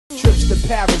Trips to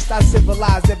Paris, I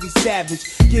civilize every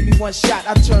savage. Give me one shot,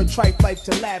 I turn tripe life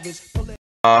to lavish.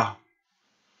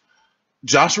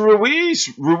 Joshua Ruiz.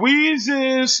 Ruiz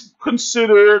is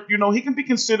considered, you know, he can be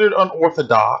considered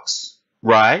unorthodox,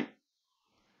 right?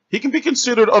 He can be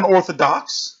considered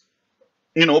unorthodox,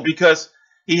 you know, because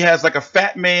he has like a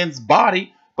fat man's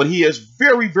body, but he has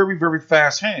very, very, very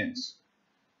fast hands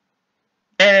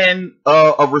and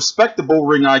a respectable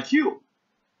ring IQ.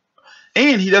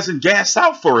 And he doesn't gas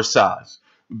out for his size.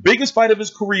 Biggest fight of his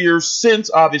career since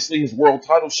obviously his world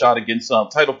title shot against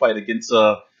title fight against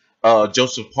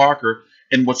Joseph Parker,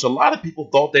 in which a lot of people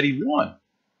thought that he won.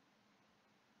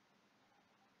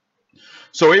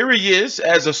 So here he is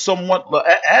as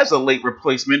a late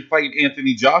replacement fighting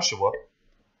Anthony Joshua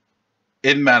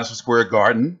in Madison Square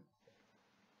Garden.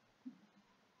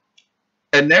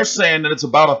 And they're saying that it's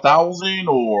about 1,000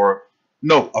 or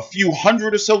no, a few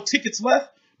hundred or so tickets left.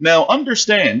 Now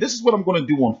understand, this is what I'm going to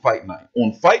do on fight night.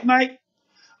 On fight night,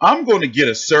 I'm going to get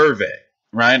a survey,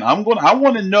 right? I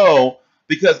want to know,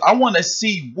 because I want to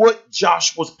see what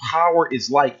Joshua's power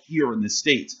is like here in the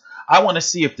States. I want to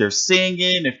see if they're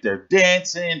singing, if they're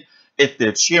dancing, if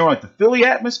they're cheering, like the Philly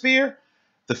atmosphere.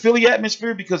 The Philly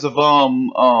atmosphere, because of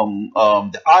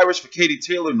the Irish for Katie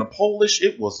Taylor and the Polish,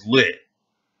 it was lit.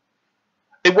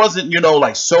 It wasn't, you know,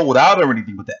 like sold out or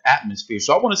anything, but the atmosphere.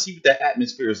 So I want to see what that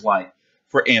atmosphere is like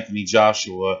for Anthony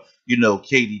Joshua, you know,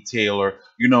 Katie Taylor,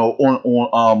 you know,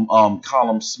 on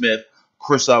Callum Smith,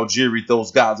 Chris Algieri,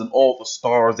 those guys, and all the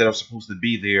stars that are supposed to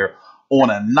be there on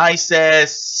a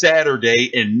nice-ass Saturday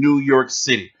in New York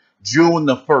City, June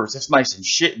the 1st. It's nice and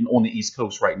shitting on the East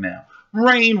Coast right now.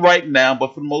 Rain right now,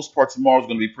 but for the most part, tomorrow's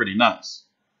going to be pretty nice.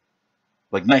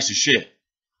 Like, nice as shit.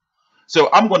 So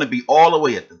I'm going to be all the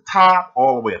way at the top,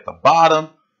 all the way at the bottom.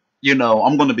 You know,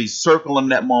 I'm going to be circling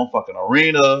that motherfucking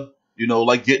arena, you know,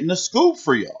 like getting the scoop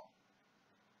for y'all.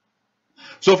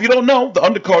 So if you don't know, the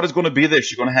undercard is going to be this.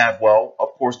 You're going to have, well, of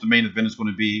course, the main event is going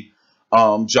to be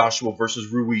Joshua versus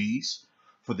Ruiz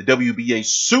for the WBA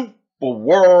Super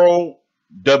World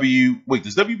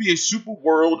this WBA Super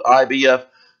World IBF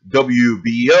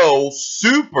WBO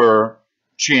Super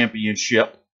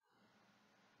Championship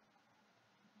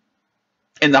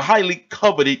and the highly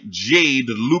coveted Jade,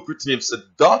 lucrative,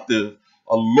 seductive,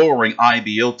 alluring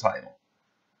IBO title.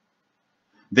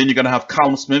 Then you're going to have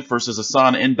Callum Smith versus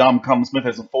Hassan N'Dam. Callum Smith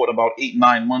hasn't fought in about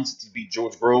 8-9 months since he beat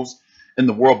George Groves in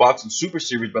the World Boxing Super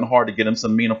Series. Been hard to get him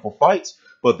some meaningful fights,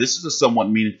 but this is a somewhat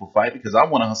meaningful fight because I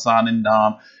want a Hassan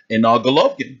N'Dam and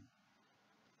Golovkin.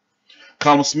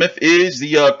 Callum Smith is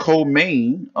the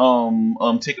co-main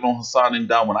taking on Hassan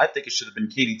N'Dam when I think it should have been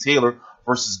Katie Taylor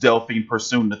versus Delfine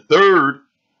Persoon, the third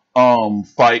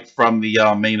fight from the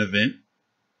main event.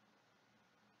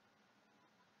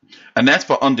 And that's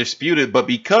for undisputed. But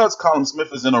because Callum Smith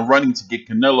is in a running to get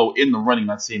Canelo in the running,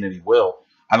 not saying that he will,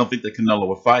 I don't think that Canelo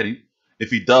will fight him. If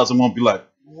he does, I'm going to be like,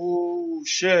 oh,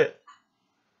 shit.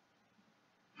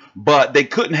 But they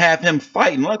couldn't have him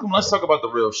fighting. Let's talk about the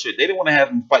real shit. They didn't want to have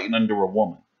him fighting under a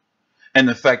woman. And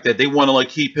the fact that they want to like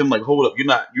keep him like, hold up,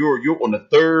 you're on the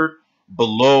third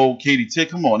below Katie Taylor.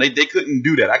 Come on, they couldn't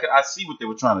do that. I see what they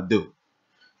were trying to do.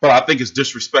 But I think it's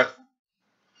disrespectful.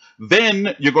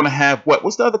 Then you're going to have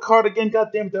what's the other card again?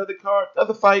 Goddamn, the other card, the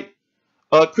other fight.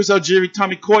 Chris Algieri,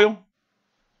 Tommy Coyle.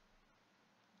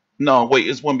 No, wait,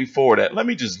 it's one before that. Let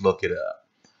me just look it up.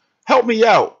 Help me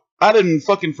out. I didn't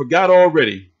fucking forgot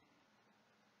already.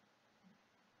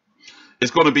 It's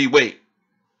going to be, wait.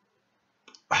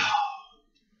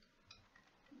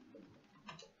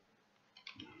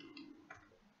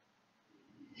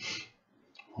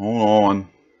 Hold on. Let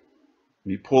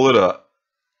me pull it up.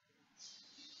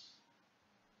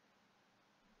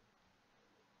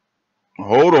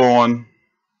 Hold on.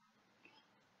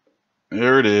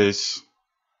 There it is.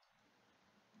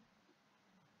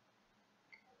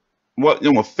 What,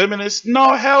 you know, a feminist?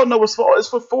 No, hell no. It's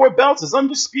for 4 belts. It's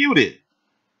undisputed.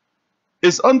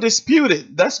 It's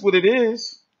undisputed. That's what it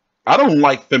is. I don't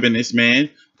like feminists, man,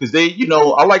 because they, you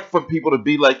know, I like for people to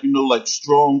be like, you know, like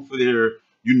strong for their,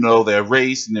 you know, their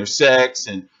race and their sex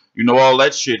and, you know, all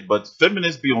that shit. But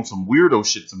feminists be on some weirdo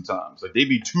shit sometimes. Like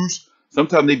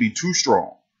sometimes they be too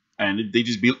strong, and they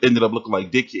just ended up looking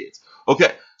like dickheads.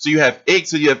 Okay, so you have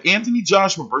Anthony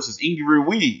Joshua versus Andy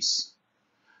Ruiz,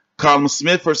 Callum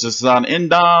Smith versus Hassan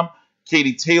N'Dam,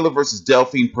 Katie Taylor versus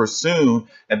Delfine Persoon,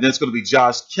 and then it's going to be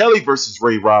Josh Kelly versus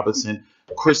Ray Robinson,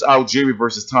 Chris Algieri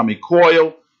versus Tommy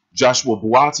Coyle, Joshua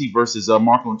Buatsi versus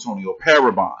Marco Antonio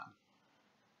Parabon.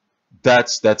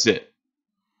 That's it.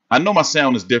 I know my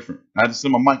sound is different. I had to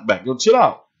send my mic back. Yo, chill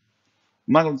out.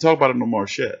 I'm not going to talk about it no more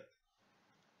shit.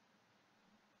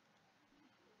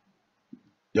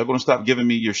 Y'all gonna stop giving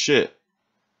me your shit.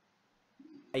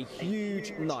 A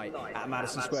huge night at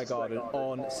Madison Square Garden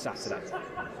on Saturday.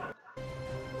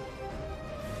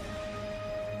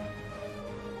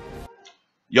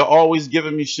 Y'all always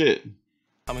giving me shit.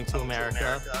 Coming to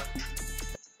America.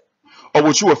 Oh,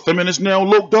 what, you a feminist now,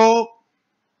 look, dog?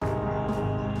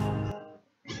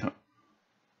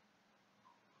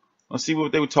 Let's see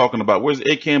what they were talking about. Where's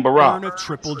AK and Barack? Earn a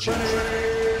Triple G.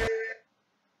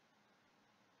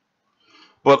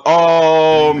 But,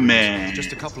 oh, man.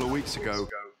 Just a couple of weeks ago.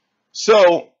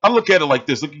 So, I look at it like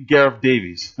this. Look at Gareth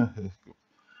Davies.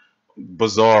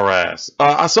 Bizarre ass.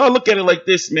 So I look at it like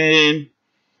this, man.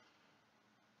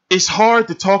 It's hard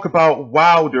to talk about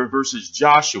Wilder versus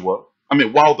Joshua. I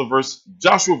mean,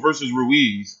 Joshua versus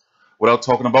Ruiz without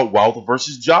talking about Wilder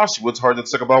versus Joshua. It's hard to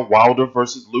talk about Wilder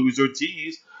versus Luis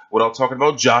Ortiz without talking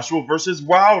about Joshua versus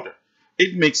Wilder.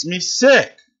 It makes me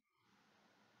sick.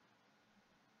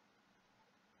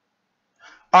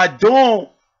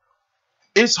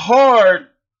 It's hard.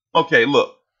 Okay,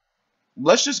 look.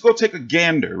 Let's just go take a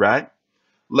gander, right?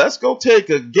 Let's go take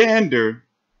a gander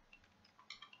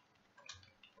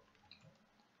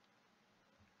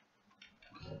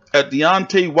at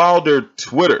Deontay Wilder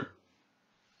Twitter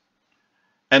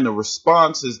and the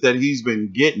responses that he's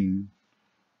been getting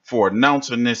for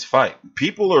announcing this fight.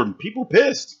 People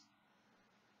pissed.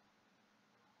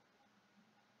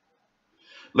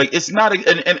 Like, it's not, and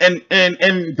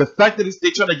the fact that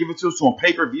they trying to give it to us on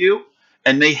pay-per-view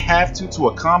and they have to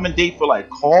accommodate for like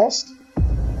cost.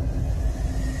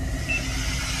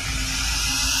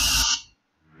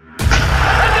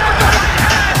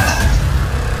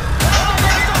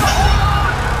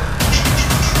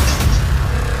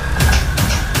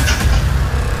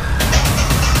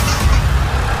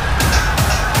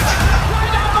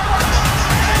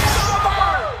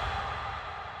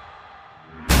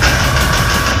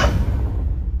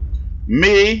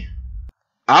 Me,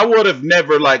 I would have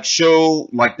never like showed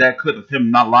like that clip of him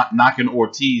not knocking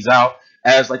Ortiz out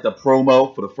as like the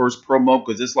promo for the first promo,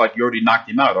 because it's like you already knocked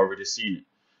him out, already seen it.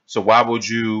 So why would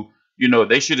you,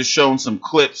 they should have shown some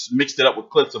clips, mixed it up with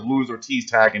clips of Luis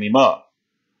Ortiz tagging him up.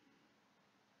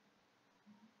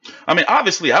 I mean,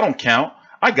 obviously I don't count.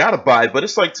 I gotta buy it, but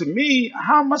it's like, to me,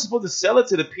 how am I supposed to sell it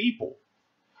to the people?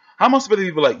 How am I supposed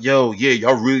to be like, yo, yeah,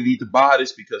 y'all really need to buy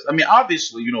this? Because, I mean,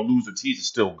 obviously, Luis Ortiz is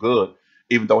still good,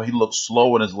 even though he looked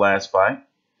slow in his last fight.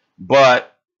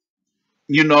 But,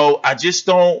 I just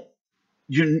don't,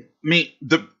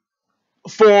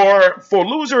 for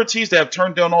Luis Ortiz to have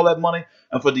turned down all that money,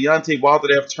 and for Deontay Wilder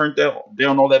to have turned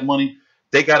down all that money,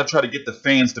 they got to try to get the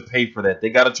fans to pay for that.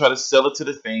 They got to try to sell it to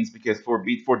the fans, because for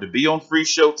it to be on free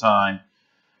Showtime,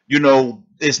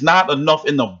 it's not enough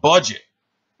in the budget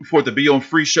for it to be on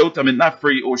free Showtime. I mean, not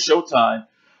free or Showtime.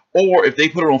 Or if they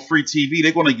put it on free TV,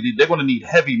 they're gonna need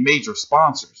heavy major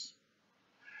sponsors.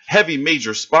 Heavy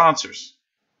major sponsors.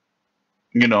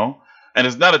 And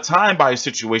it's not a time buy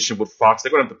situation with Fox. They're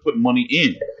gonna have to put money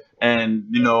in. And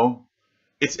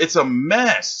it's a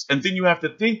mess. And then you have to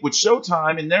think with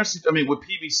Showtime and with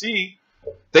PBC,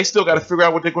 they still got to figure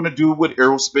out what they're gonna do with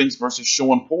Errol Spence versus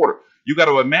Sean Porter. You got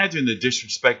to imagine the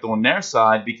disrespect on their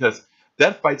side, because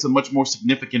that fight's a much more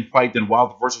significant fight than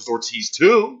Wilder versus Ortiz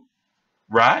too.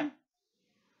 Right?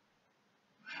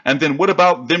 And then what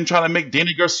about them trying to make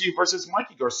Danny Garcia versus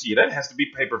Mikey Garcia? That has to be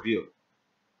pay-per-view.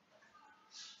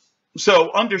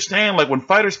 So understand, like, when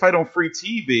fighters fight on free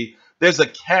TV, there's a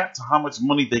cap to how much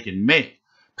money they can make.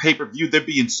 Pay-per-view, they're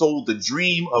being sold the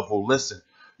dream of, well, listen,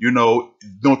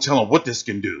 don't tell them what this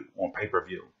can do on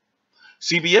pay-per-view.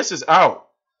 CBS is out.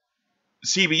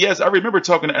 CBS, I remember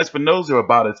talking to Espinoza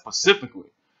about it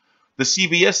specifically. The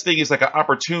CBS thing is like an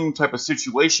opportune type of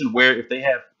situation where if they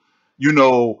have,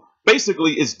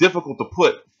 basically it's difficult to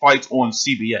put fights on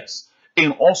CBS.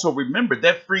 And also remember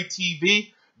that free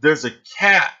TV, there's a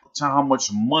cap to how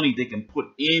much money they can put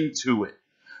into it.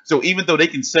 So even though they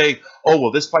can say, oh,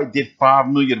 well, this fight did 5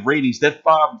 million ratings, that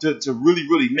to really,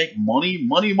 really make money,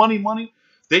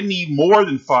 they need more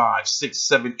than 5, 6,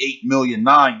 7, 8 million,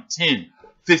 9, 10,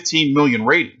 15 million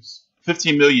ratings.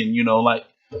 15 million,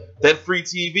 that free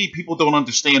TV, people don't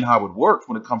understand how it works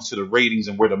when it comes to the ratings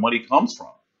and where the money comes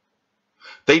from.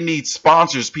 They need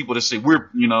sponsors, people to say,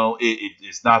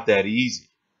 it's not that easy.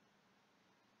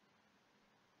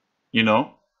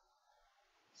 I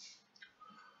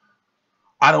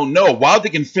don't know. Wilder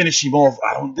can finish him off.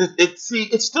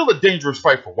 It's still a dangerous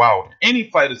fight for Wilder. Any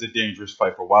fight is a dangerous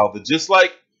fight for Wilder, just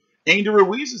like Andy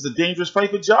Ruiz is a dangerous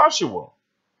fight for Joshua.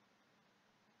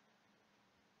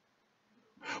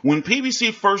 When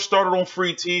PBC first started on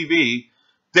free TV,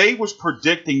 they was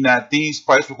predicting that these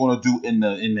fights were going to do in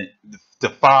the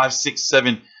 5, 6,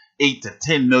 7, 8 to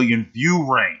 10 million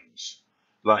view range.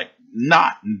 Like,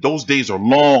 not. Those days are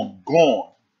long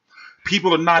gone.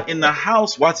 People are not in the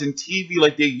house watching TV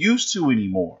like they used to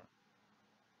anymore.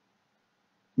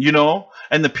 You know?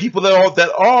 And the people that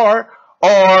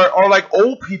are like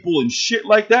old people and shit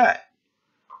like that.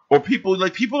 Or people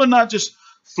are not just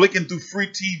flicking through free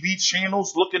TV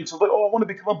channels looking to, like, oh, I want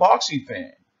to become a boxing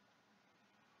fan.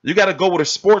 You got to go where the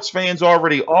sports fans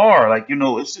already are. Like, you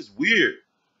know, it's just weird.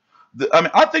 I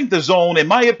mean, I think the Zone, in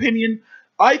my opinion,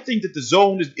 I think that the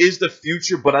Zone is the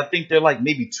future, but I think they're like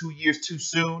maybe 2 years too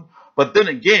soon. But then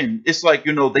again, it's like,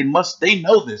 you know, they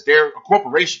know this. They're a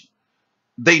corporation.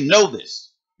 They know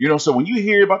this. You know, so when you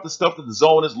hear about the stuff that the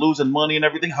Zone is losing money and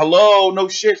everything, hello, no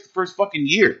shit, it's the first fucking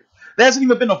year. There hasn't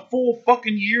even been a full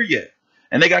fucking year yet.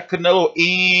 And they got Canelo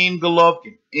and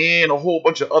Golovkin and a whole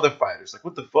bunch of other fighters. Like,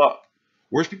 what the fuck?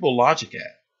 Where's people's logic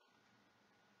at?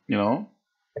 You know?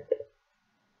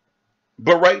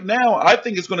 But right now, I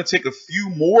think it's going to take a few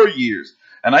more years.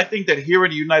 And I think that here in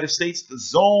the United States, the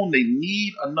Zone, they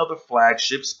need another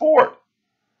flagship sport.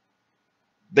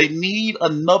 They need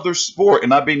another sport.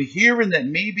 And I've been hearing that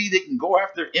maybe they can go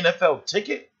after NFL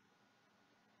ticket.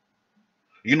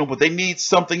 You know, but they need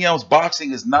something else.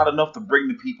 Boxing is not enough to bring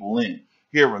the people in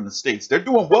here in the States. They're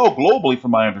doing well globally,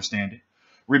 from my understanding.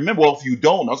 Remember, well, if you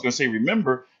don't, I was going to say,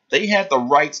 remember, they had the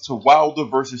rights to Wilder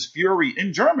versus Fury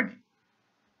in Germany.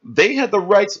 They had the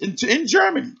rights in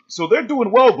Germany. So they're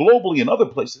doing well globally in other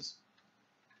places.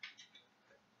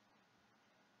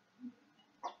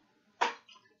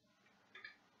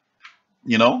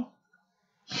 You know?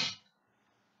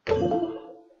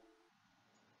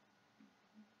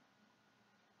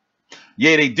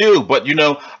 Yeah, they do. But, you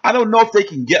know, I don't know if they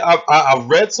can get... I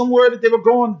read somewhere that they were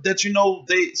going... That, you know,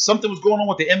 something was going on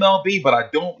with the MLB, but I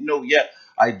don't know yet.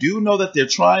 I do know that they're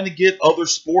trying to get other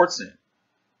sports in.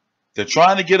 They're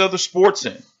trying to get other sports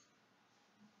in.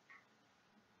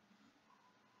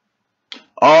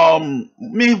 I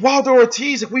mean, Wilder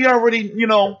Ortiz, if we already, you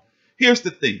know, here's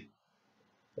the thing.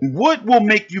 What will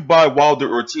make you buy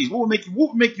Wilder Ortiz? What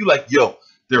will make you like, yo,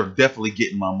 they're definitely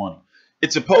getting my money?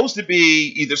 It's supposed to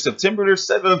be either September the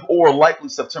 7th or likely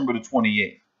September the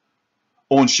 28th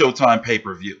on Showtime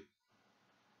pay-per-view.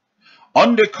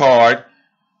 Undercard,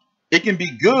 it can be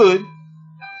good.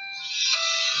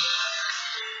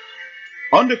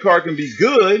 Undercard can be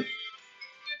good,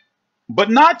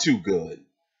 but not too good.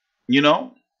 You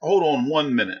know? Hold on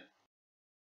 1 minute.